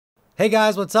Hey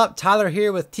guys, what's up? Tyler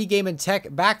here with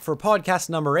TGameNTech, back for podcast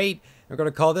number 8. We're going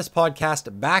to call this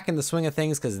podcast Back in the Swing of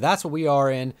Things because that's what we are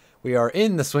in. We are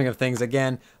in the swing of things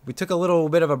again. We took a little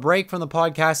bit of a break from the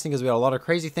podcasting because we had a lot of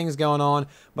crazy things going on,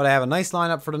 but I have a nice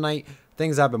lineup for tonight,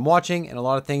 things I've been watching, and a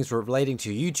lot of things relating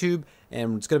to YouTube,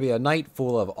 and it's going to be a night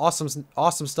full of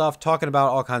awesome stuff, talking about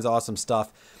all kinds of awesome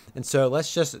stuff. And so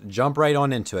let's just jump right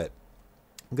on into it.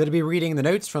 I'm going to be reading the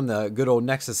notes from the good old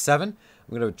Nexus 7.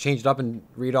 I'm going to change it up and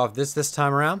read off this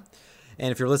time around.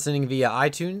 And if you're listening via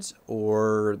iTunes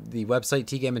or the website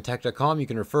TGameNTech.com, you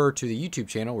can refer to the YouTube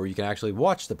channel where you can actually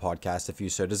watch the podcast if you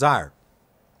so desire.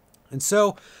 And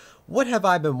so, what have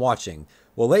I been watching?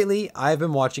 Well, lately, I've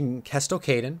been watching Kestel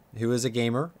Caden, who is a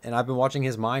gamer, and I've been watching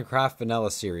his Minecraft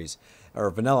Vanilla series,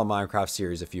 or Vanilla Minecraft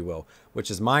series, if you will,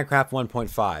 which is Minecraft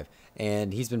 1.5.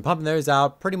 And he's been pumping those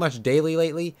out pretty much daily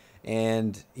lately,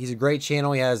 and he's a great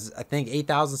channel. He has, I think,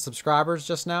 8,000 subscribers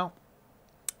just now.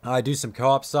 I do some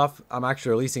co-op stuff. I'm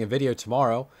actually releasing a video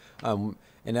tomorrow, and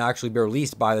it'll actually be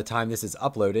released by the time this is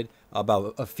uploaded,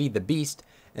 about a Feed the Beast.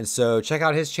 And so check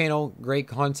out his channel. Great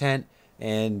content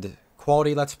and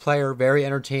quality Let's Player. Very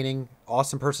entertaining.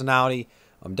 Awesome personality.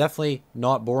 Definitely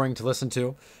not boring to listen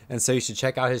to. And so you should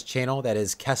check out his channel. That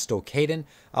is Kestel Caden.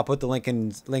 I'll put the links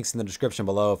in the description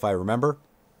below if I remember.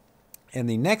 And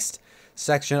the next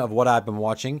section of what I've been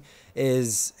watching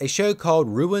is a show called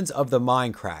Ruins of the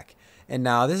Minecraft. And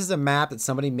now this is a map that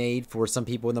somebody made for some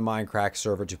people in the Minecraft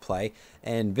server to play.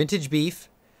 And Vintage Beef,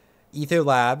 Etho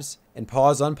Labs, and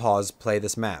Pause Unpause play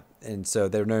this map. And so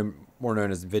they're more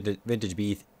known as Vintage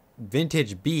Beef.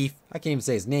 I can't even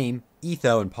say his name.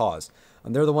 Etho and Pause.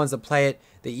 They're the ones that play it.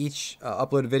 They each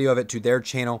upload a video of it to their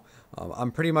channel.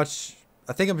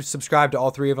 I think I'm subscribed to all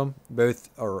three of them.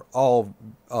 Both or all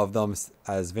of them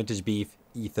as Vintage Beef,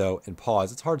 Etho, and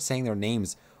Pause. It's hard saying their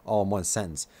names all in one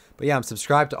sentence. But yeah, I'm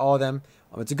subscribed to all of them.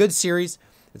 It's a good series.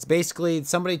 It's basically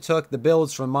somebody took the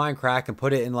builds from Minecraft and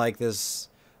put it in like this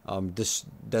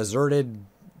deserted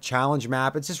challenge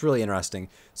map. It's just really interesting.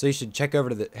 So you should head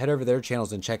over to their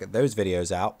channels and check those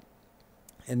videos out.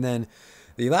 And then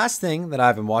the last thing that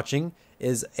I've been watching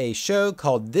is a show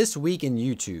called This Week in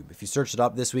YouTube. If you search it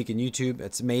up, This Week in YouTube,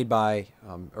 it's made by,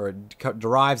 or it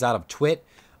derives out of Twit,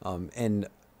 and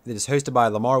it is hosted by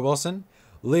Lamar Wilson,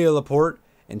 Leo Laporte,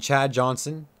 and Chad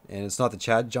Johnson. And it's not the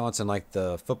Chad Johnson like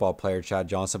the football player Chad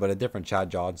Johnson, but a different Chad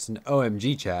Johnson,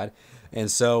 OMG Chad.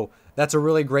 And so that's a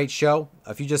really great show.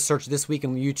 If you just search This Week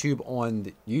in YouTube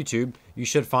on YouTube, you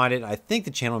should find it. I think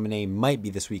the channel name might be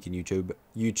This Week in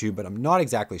YouTube, but I'm not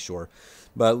exactly sure.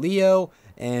 But Leo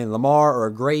and Lamar are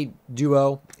a great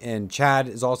duo, and Chad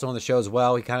is also on the show as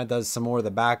well. He kind of does some more of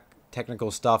the back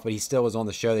technical stuff, but he still is on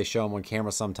the show. They show him on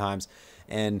camera sometimes,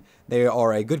 and they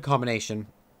are a good combination,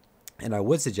 and I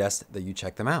would suggest that you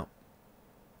check them out.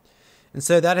 And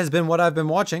so that has been what I've been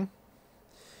watching.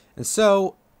 And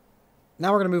so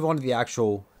now we're going to move on to the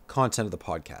actual content of the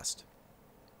podcast.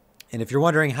 And if you're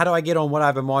wondering, how do I get on what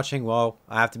I've been watching? Well,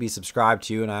 I have to be subscribed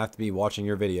to you, and I have to be watching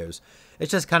your videos.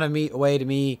 It's just kind of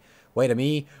a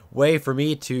way for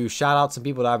me to shout out some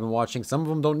people that I've been watching. Some of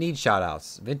them don't need shout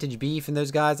outs. Vintage Beef and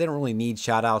those guys, they don't really need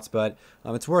shout outs, but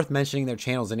it's worth mentioning their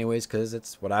channels anyways because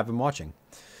it's what I've been watching.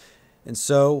 And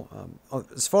so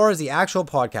as far as the actual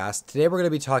podcast, today we're going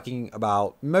to be talking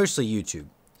about mostly YouTube.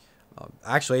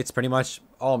 Actually, it's pretty much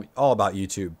all about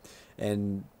YouTube.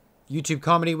 And YouTube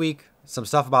Comedy Week, some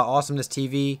stuff about Awesomeness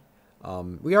TV.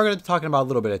 We are going to be talking about a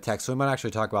little bit of tech, so we might actually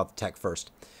talk about the tech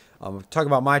first. Talk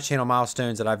about my channel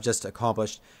milestones that I've just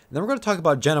accomplished. And then we're going to talk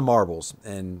about Jenna Marbles.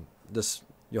 And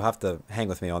you'll have to hang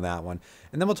with me on that one.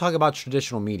 And then we'll talk about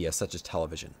traditional media, such as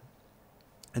television.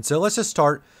 And so let's just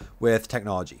start with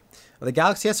technology. Well, the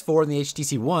Galaxy S4 and the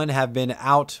HTC One have been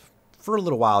out for a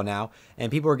little while now,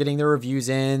 and people are getting their reviews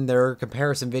in, their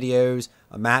comparison videos.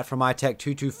 Matt from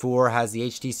iTech224 has the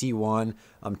HTC One.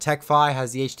 TechFi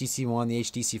has the HTC One, the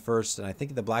HTC First, and I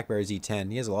think the BlackBerry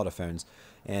Z10. He has a lot of phones.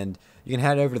 And you can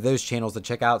head over to those channels to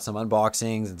check out some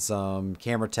unboxings and some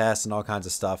camera tests and all kinds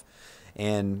of stuff.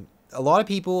 And a lot of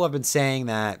people have been saying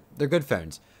that they're good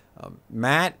phones.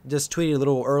 Matt just tweeted a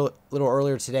little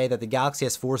earlier today that the Galaxy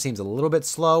S4 seems a little bit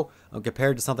slow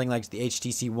compared to something like the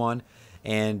HTC One.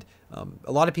 And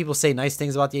a lot of people say nice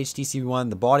things about the HTC One.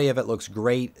 The body of it looks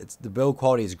great. The build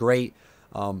quality is great.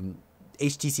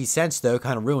 HTC Sense, though,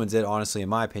 kind of ruins it, honestly, in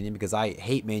my opinion, because I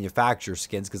hate manufacturer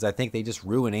skins because I think they just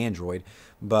ruin Android.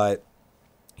 But,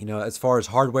 you know, as far as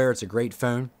hardware, it's a great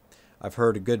phone. I've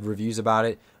heard good reviews about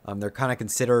it. They're kind of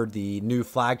considered the new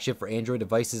flagship for Android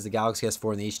devices, the Galaxy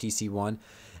S4 and the HTC One.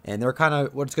 And they're kind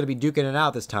of what's going to be duking it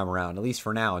out this time around, at least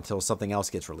for now, until something else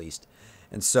gets released.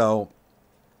 And so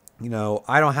You know,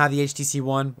 I don't have the HTC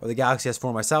One or the Galaxy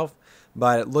S4 myself,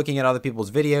 but looking at other people's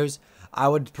videos, I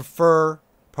would prefer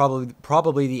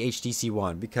probably the HTC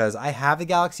One, because I have the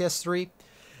Galaxy S3,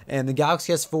 and the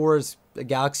Galaxy S4 is a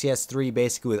Galaxy S3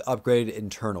 basically with upgraded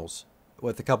internals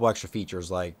with a couple extra features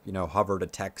like, you know, hover to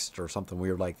text or something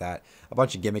weird like that, a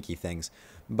bunch of gimmicky things.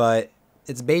 But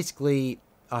it's basically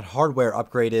on hardware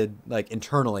upgraded like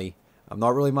internally.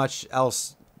 Not really much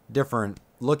else different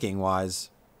looking wise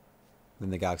than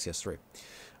the Galaxy S3.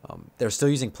 They're still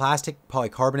using plastic,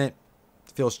 polycarbonate.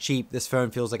 It feels cheap. This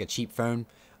phone feels like a cheap phone,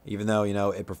 even though, you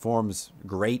know, it performs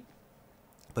great.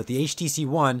 But the HTC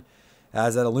One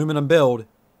has that aluminum build,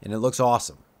 and it looks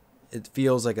awesome. It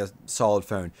feels like a solid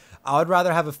phone. I would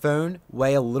rather have a phone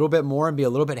weigh a little bit more and be a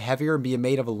little bit heavier and be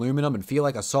made of aluminum and feel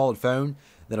like a solid phone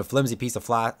than a flimsy piece of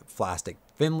plastic.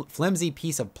 Flimsy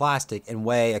piece of plastic and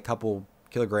weigh a couple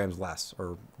kilograms less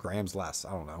or grams less.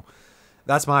 I don't know.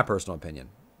 That's my personal opinion.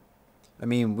 I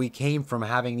mean, we came from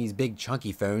having these big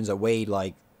chunky phones that weighed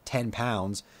like 10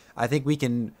 pounds. I think we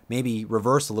can maybe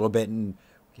reverse a little bit and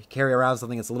carry around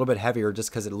something that's a little bit heavier just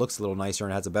because it looks a little nicer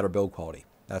and has a better build quality.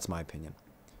 That's my opinion.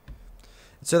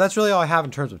 So that's really all I have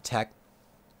in terms of tech.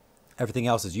 Everything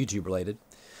else is YouTube related.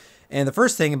 And the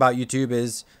first thing about YouTube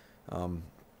is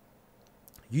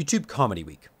YouTube Comedy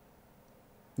Week.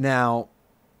 Now,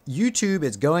 YouTube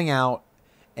is going out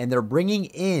and they're bringing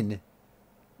in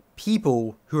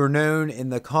people who are known in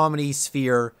the comedy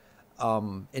sphere,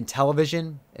 in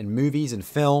television and movies and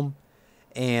film,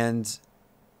 and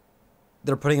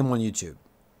they're putting them on YouTube.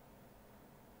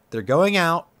 They're going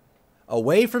out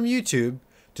away from YouTube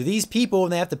to these people,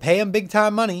 and they have to pay them big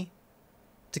time money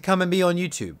to come and be on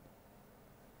YouTube.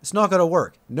 It's not going to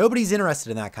work. Nobody's interested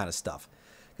in that kind of stuff.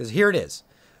 Because here it is.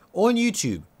 On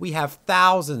YouTube, we have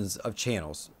thousands of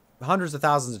channels, hundreds of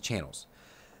thousands of channels.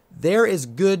 There is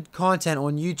good content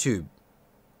on YouTube.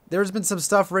 There's been some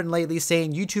stuff written lately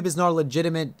saying YouTube is not a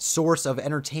legitimate source of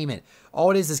entertainment.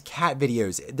 All it is cat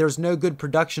videos. There's no good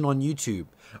production on YouTube.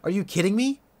 Are you kidding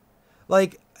me?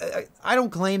 Like, I don't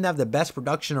claim to have the best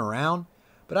production around,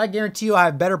 but I guarantee you I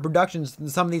have better productions than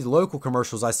some of these local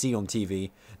commercials I see on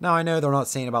TV. Now, I know they're not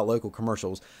saying about local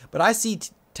commercials, but I see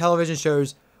television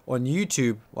shows on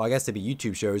YouTube, well, I guess they'd be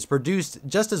YouTube shows, produced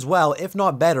just as well, if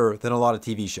not better, than a lot of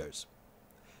TV shows.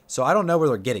 So I don't know where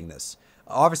they're getting this.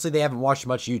 Obviously, they haven't watched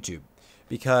much YouTube,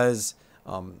 because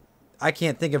I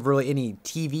can't think of really any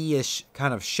TV-ish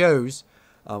kind of shows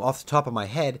off the top of my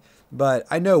head. But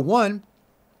I know one.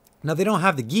 Now, they don't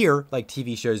have the gear like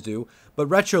TV shows do, but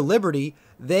Retro Liberty,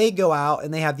 they go out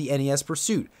and they have the NES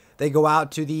Pursuit. They go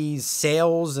out to these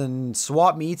sales and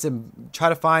swap meets and try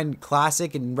to find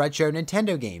classic and retro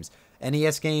Nintendo games.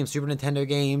 NES games, Super Nintendo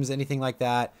games, anything like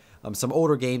that. Some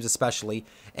older games especially.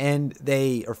 And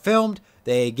they are filmed.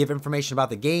 They give information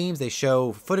about the games. They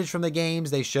show footage from the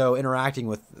games. They show interacting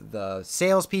with the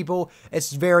salespeople.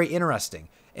 It's very interesting.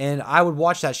 And I would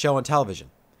watch that show on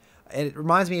television. And it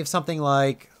reminds me of something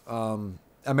like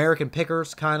American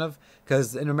Pickers, kind of.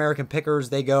 Because in American Pickers,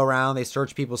 they go around, they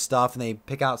search people's stuff, and they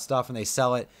pick out stuff, and they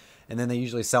sell it. And then they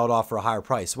usually sell it off for a higher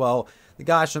price. Well, the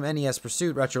guys from NES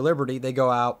Pursuit, Retro Liberty, they go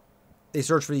out, they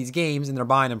search for these games, and they're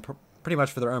buying them pretty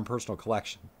much for their own personal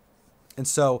collection. And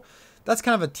so that's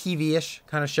kind of a TV-ish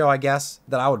kind of show, I guess,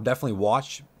 that I would definitely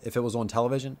watch if it was on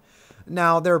television.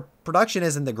 Now, their production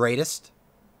isn't the greatest.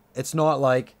 It's not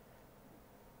like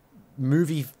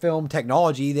movie film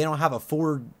technology. They don't have a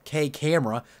 4K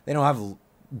camera. They don't have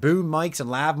boom mics and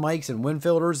lav mics and wind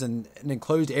filters and an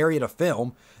enclosed area to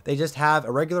film. They just have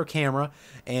a regular camera,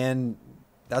 and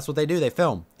that's what they do. They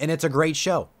film. And it's a great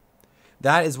show.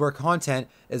 That is where content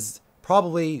is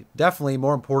probably definitely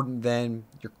more important than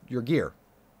your gear.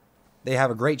 They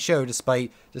have a great show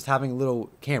despite just having a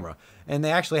little camera. And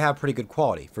they actually have pretty good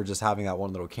quality for just having that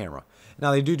one little camera.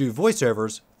 Now, they do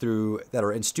voiceovers that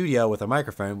are in studio with a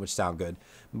microphone, which sound good.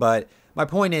 But my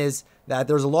point is that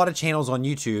there's a lot of channels on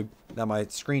YouTube. Now, my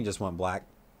screen just went black.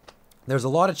 There's a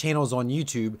lot of channels on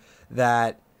YouTube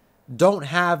that don't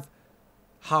have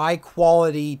high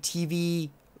quality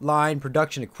TV line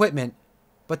production equipment,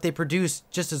 but they produce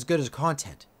just as good as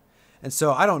content. And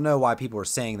so I don't know why people are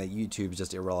saying that YouTube is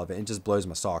just irrelevant. It just blows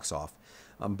my socks off.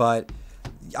 But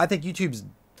I think YouTube's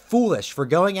foolish for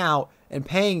going out and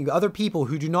paying other people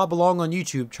who do not belong on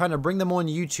YouTube, trying to bring them on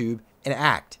YouTube and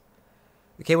act.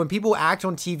 Okay, when people act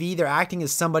on TV, they're acting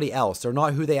as somebody else. They're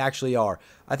not who they actually are.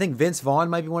 I think Vince Vaughn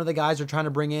might be one of the guys they're trying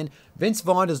to bring in. Vince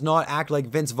Vaughn does not act like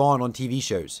Vince Vaughn on TV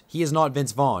shows. He is not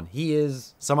Vince Vaughn. He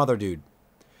is some other dude.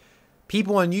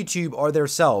 People on YouTube are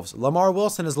themselves. Lamar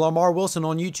Wilson is Lamar Wilson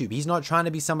on YouTube. He's not trying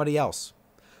to be somebody else.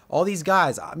 All these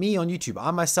guys, me on YouTube,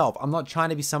 I'm myself. I'm not trying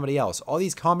to be somebody else. All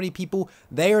these comedy people,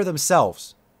 they are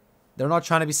themselves. They're not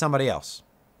trying to be somebody else.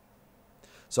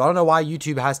 So I don't know why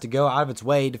YouTube has to go out of its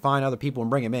way to find other people and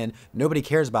bring them in. Nobody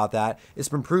cares about that. It's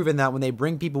been proven that when they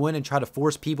bring people in and try to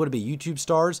force people to be YouTube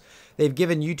stars, they've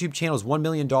given YouTube channels $1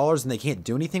 million and they can't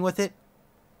do anything with it.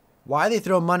 Why they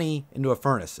throw money into a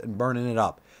furnace and burning it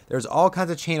up? There's all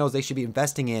kinds of channels they should be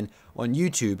investing in on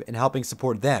YouTube and helping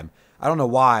support them. I don't know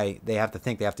why they have to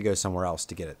think they have to go somewhere else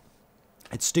to get it.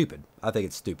 It's stupid. I think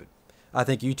it's stupid. I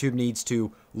think YouTube needs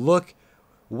to look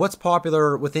what's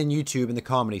popular within YouTube in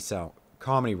the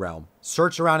comedy realm.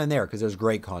 Search around in there because there's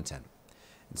great content.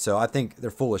 And so I think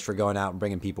they're foolish for going out and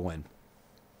bringing people in.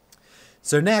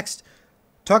 So next,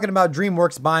 talking about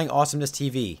DreamWorks buying Awesomeness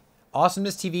TV.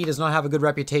 Awesomeness TV does not have a good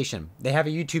reputation. They have a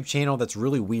YouTube channel that's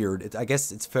really weird. I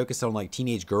guess it's focused on like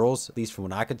teenage girls, at least from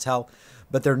what I could tell.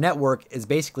 But their network is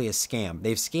basically a scam.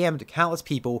 They've scammed countless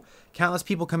people. Countless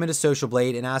people come into Social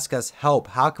Blade and ask us, help,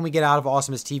 how can we get out of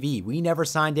Awesomeness TV? We never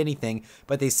signed anything,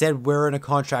 but they said we're in a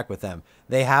contract with them.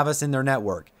 They have us in their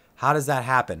network. How does that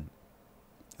happen?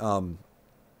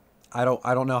 I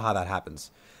don't know how that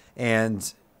happens.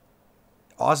 And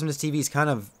Awesomeness TV is kind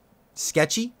of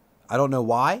sketchy. I don't know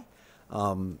why.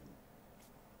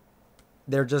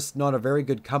 They're just not a very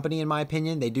good company, in my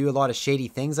opinion. They do a lot of shady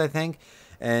things, I think.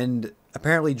 And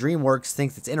apparently DreamWorks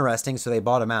thinks it's interesting, so they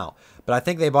bought him out. But I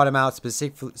think they bought him out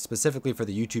specifically for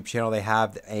the YouTube channel they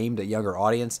have aimed at younger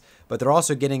audience. But they're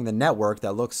also getting the network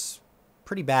that looks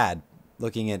pretty bad,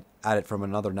 looking at it from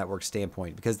another network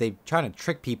standpoint, because they're trying to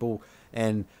trick people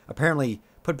and apparently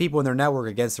put people in their network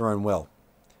against their own will.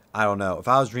 I don't know. If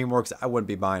I was DreamWorks, I wouldn't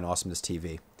be buying Awesomeness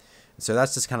TV. So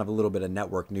that's just kind of a little bit of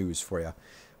network news for you.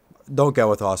 Don't go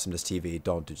with Awesomeness TV.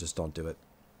 Just don't do it.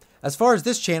 As far as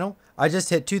this channel, I just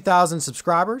hit 2,000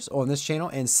 subscribers on this channel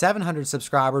and 700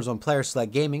 subscribers on Player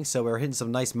Select Gaming. So we're hitting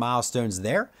some nice milestones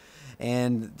there.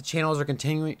 And the channels are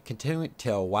continuing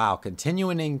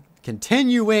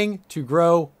to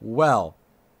grow well.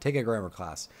 Take a grammar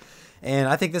class. And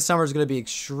I think this summer is going to be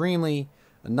extremely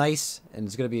nice and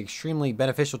it's going to be extremely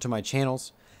beneficial to my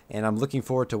channels. And I'm looking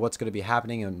forward to what's going to be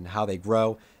happening and how they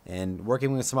grow and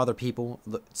working with some other people.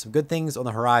 Some good things on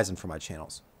the horizon for my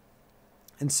channels.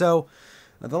 And so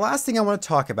the last thing I want to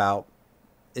talk about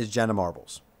is Jenna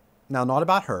Marbles. Now, not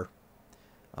about her.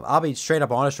 I'll be straight up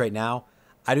honest right now.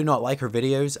 I do not like her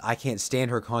videos. I can't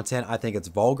stand her content. I think it's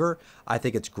vulgar. I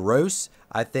think it's gross.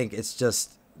 I think it's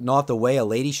just not the way a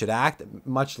lady should act,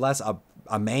 much less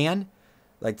a man.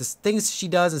 Like the things she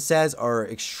does and says are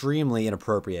extremely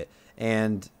inappropriate.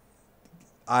 And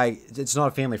it's not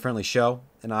a family-friendly show,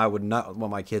 and I would not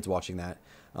want my kids watching that.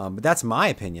 But that's my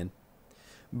opinion.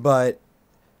 But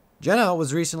Jenna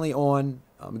was recently on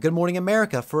Good Morning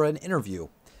America for an interview.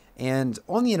 And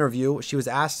on the interview, she was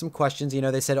asked some questions. You know,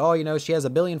 they said, oh, you know, she has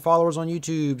 1 billion followers on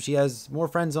YouTube. She has more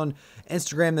friends on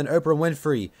Instagram than Oprah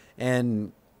Winfrey.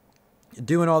 And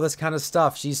doing all this kind of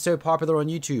stuff. She's so popular on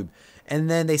YouTube. And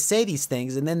then they say these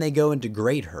things, and then they go and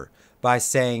degrade her by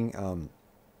saying,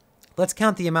 let's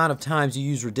count the amount of times you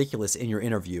use ridiculous in your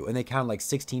interview. And they counted like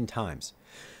 16 times.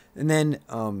 And then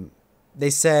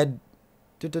they said,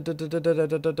 she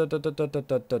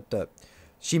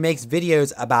makes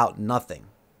videos about nothing.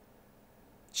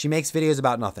 She makes videos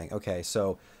about nothing. Okay,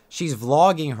 so she's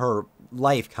vlogging her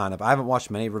life, kind of. I haven't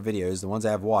watched many of her videos. The ones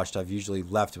I have watched, I've usually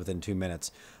left within 2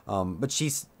 minutes. But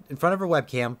she's in front of her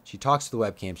webcam. She talks to the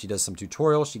webcam. She does some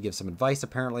tutorials. She gives some advice,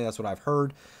 apparently. That's what I've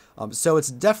heard. So it's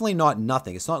definitely not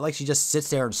nothing. It's not like she just sits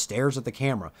there and stares at the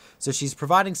camera. So she's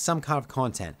providing some kind of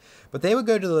content. But they would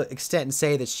go to the extent and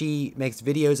say that she makes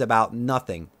videos about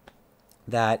nothing.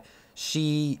 That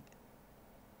she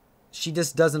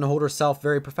just doesn't hold herself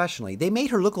very professionally. They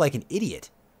made her look like an idiot.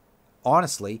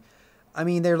 Honestly. I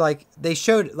mean, they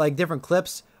showed like different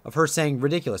clips of her saying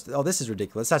ridiculous. Oh, this is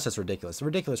ridiculous. That's just ridiculous.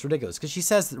 Ridiculous, ridiculous. Because she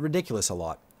says ridiculous a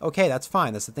lot. Okay, that's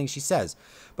fine. That's the thing she says.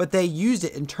 But they used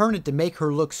it and turned it to make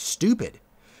her look stupid.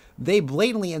 They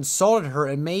blatantly insulted her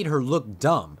and made her look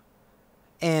dumb.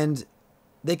 And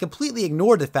they completely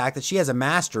ignored the fact that she has a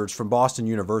master's from Boston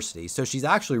University. So she's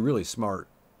actually really smart.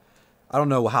 I don't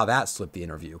know how that slipped the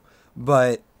interview.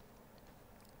 But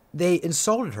they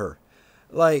insulted her.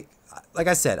 Like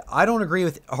I said, I don't agree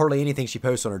with hardly anything she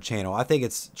posts on her channel. I think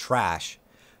it's trash.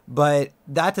 But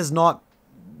that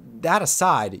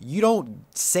aside, you don't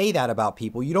say that about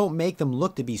people. You don't make them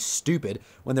look to be stupid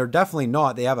when they're definitely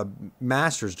not. They have a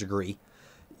master's degree.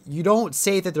 You don't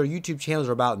say that their YouTube channels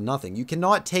are about nothing. You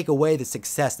cannot take away the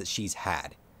success that she's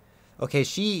had. Okay,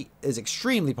 she is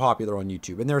extremely popular on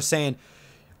YouTube. And they're saying,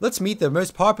 let's meet the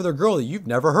most popular girl that you've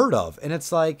never heard of. And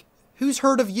it's like, Who's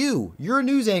heard of you? You're a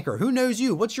news anchor. Who knows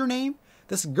you? What's your name?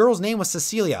 This girl's name was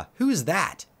Cecilia. Who is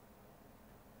that?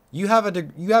 You have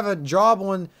a job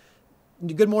on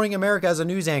Good Morning America as a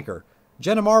news anchor.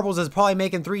 Jenna Marbles is probably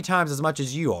making 3 times as much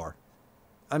as you are.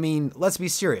 I mean, let's be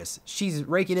serious. She's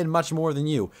raking in much more than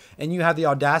you. And you have the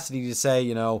audacity to say,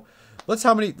 you know,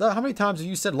 how many times have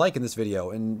you said like in this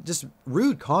video? And just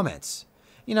rude comments.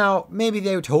 You know, maybe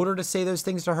they told her to say those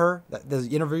things to her. The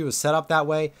interview was set up that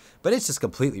way. But it's just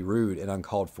completely rude and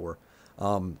uncalled for.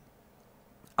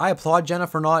 I applaud Jenna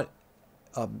for not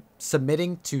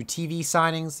submitting to TV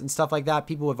signings and stuff like that.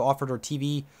 People have offered her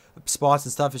TV spots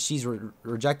and stuff, and she's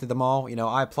rejected them all. You know,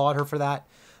 I applaud her for that.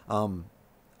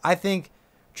 I think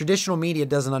traditional media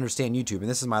doesn't understand YouTube, and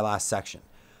this is my last section.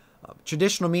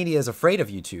 Traditional media is afraid of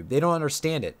YouTube. They don't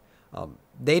understand it.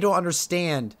 They don't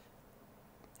understand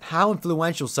how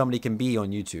influential somebody can be on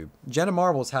YouTube. Jenna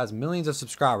Marbles has millions of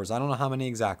subscribers. I don't know how many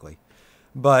exactly,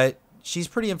 but she's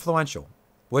pretty influential.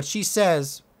 What she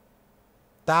says,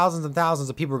 thousands and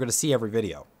thousands of people are going to see every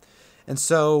video. And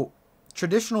so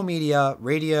traditional media,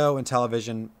 radio and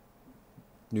television,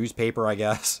 newspaper, I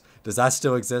guess, does that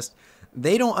still exist?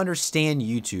 They don't understand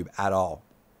YouTube at all.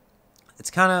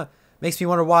 It's kind of makes me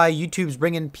wonder why YouTube's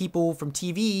bringing people from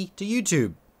TV to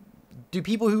YouTube. Do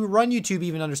people who run YouTube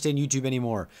even understand YouTube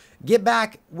anymore? Get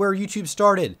back where YouTube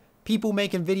started. People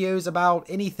making videos about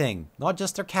anything, not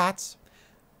just their cats,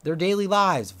 their daily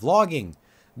lives, vlogging,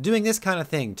 doing this kind of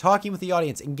thing, talking with the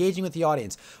audience, engaging with the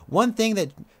audience. One thing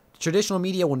that traditional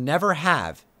media will never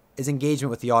have is engagement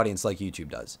with the audience like YouTube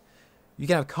does. You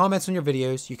can have comments on your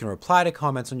videos. You can reply to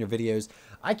comments on your videos.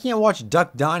 I can't watch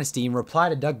Duck Dynasty and reply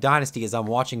to Duck Dynasty as I'm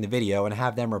watching the video and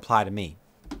have them reply to me.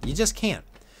 You just can't.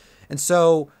 And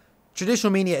so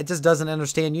traditional media, it just doesn't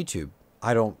understand YouTube.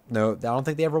 I don't know. I don't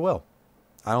think they ever will.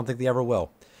 I don't think they ever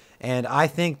will. And I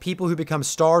think people who become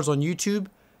stars on YouTube,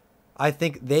 I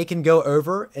think they can go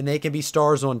over and they can be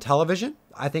stars on television.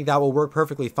 I think that will work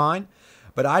perfectly fine.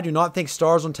 But I do not think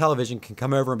stars on television can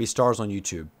come over and be stars on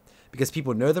YouTube. Because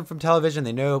people know them from television.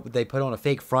 They know they put on a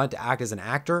fake front to act as an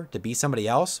actor, to be somebody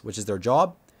else, which is their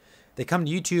job. They come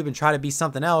to YouTube and try to be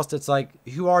something else. That's like,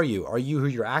 who are you? Are you who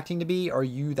you're acting to be? Or are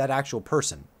you that actual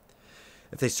person?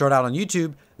 If they start out on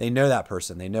YouTube, they know that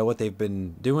person. They know what they've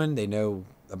been doing. They know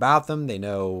about them. They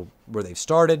know where they've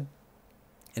started.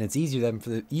 And it's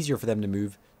easier for them to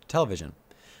move to television.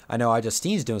 I know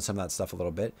Justine's doing some of that stuff a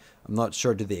little bit. I'm not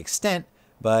sure to the extent,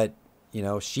 but you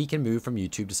know, she can move from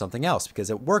YouTube to something else because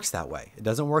it works that way. It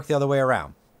doesn't work the other way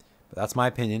around. But that's my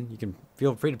opinion. You can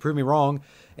feel free to prove me wrong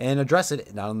and address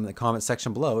it down in the comment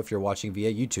section below if you're watching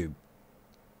via YouTube.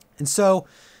 And so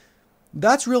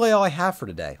that's really all I have for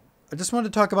today. I just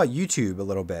wanted to talk about YouTube a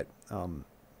little bit. I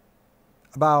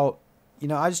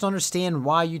just understand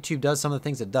why YouTube does some of the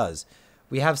things it does.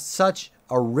 We have such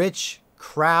a rich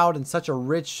crowd and such a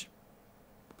rich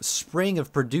spring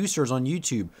of producers on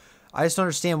YouTube. I just don't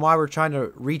understand why we're trying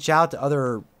to reach out to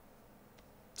other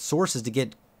sources to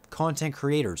get content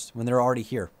creators when they're already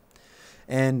here.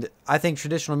 And I think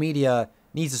traditional media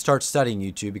needs to start studying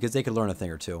YouTube because they could learn a thing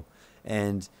or two.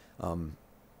 And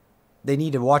they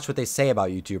need to watch what they say about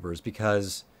YouTubers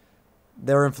because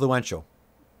they're influential.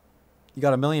 You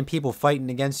got 1 million people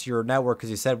fighting against your network because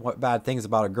you said bad things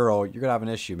about a girl. You're going to have an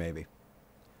issue maybe.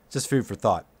 Just food for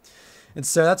thought. And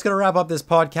so that's going to wrap up this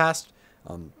podcast.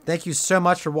 Thank you so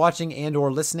much for watching and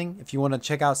or listening. If you want to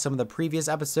check out some of the previous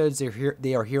episodes,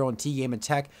 they are here on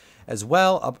TGameNTech as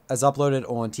well as uploaded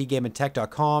on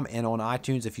TGameNTech.com and on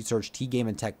iTunes. If you search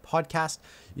TGameNTech podcast,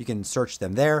 you can search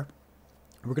them there.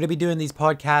 We're going to be doing these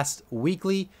podcasts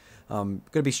weekly. Going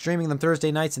to be streaming them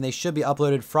Thursday nights and they should be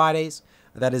uploaded Fridays.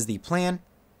 That is the plan.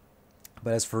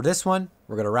 But as for this one,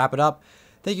 we're going to wrap it up.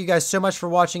 Thank you guys so much for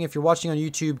watching. If you're watching on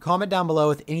YouTube, comment down below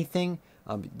with anything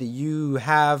that you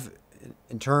have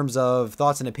in terms of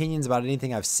thoughts and opinions about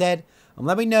anything I've said.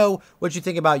 Let me know what you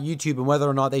think about YouTube and whether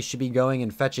or not they should be going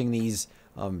and fetching these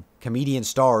comedian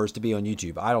stars to be on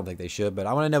YouTube. I don't think they should, but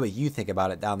I want to know what you think about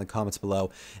it down in the comments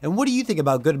below. And what do you think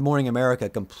about Good Morning America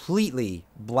completely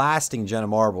blasting Jenna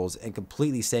Marbles and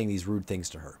completely saying these rude things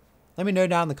to her? Let me know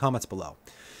down in the comments below.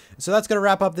 So that's going to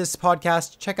wrap up this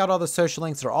podcast. Check out all the social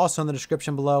links that are also in the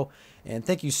description below. And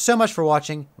thank you so much for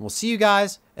watching. And we'll see you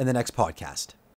guys in the next podcast.